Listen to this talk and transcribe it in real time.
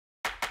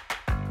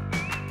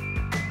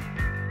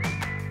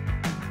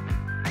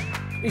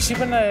You see,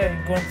 when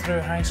going through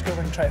high school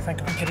and trying to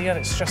think of a career,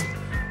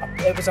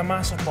 it was a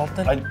massive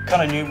burden. I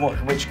kind of knew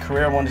which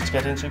career I wanted to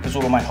get into because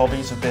all of my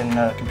hobbies have been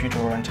computer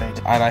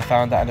orientated. And I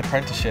found that an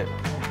apprenticeship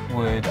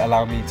would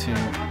allow me to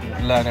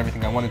learn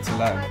everything I wanted to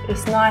learn.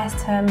 It's nice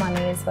to earn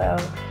money as well,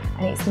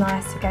 and it's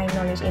nice to gain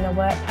knowledge in a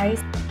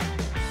workplace.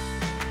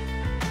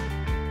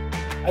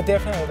 I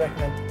definitely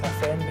recommend it to a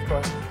friend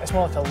because it's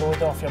more like a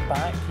load off your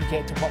back. You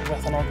get to work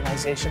with an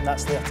organisation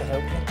that's there to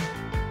help you.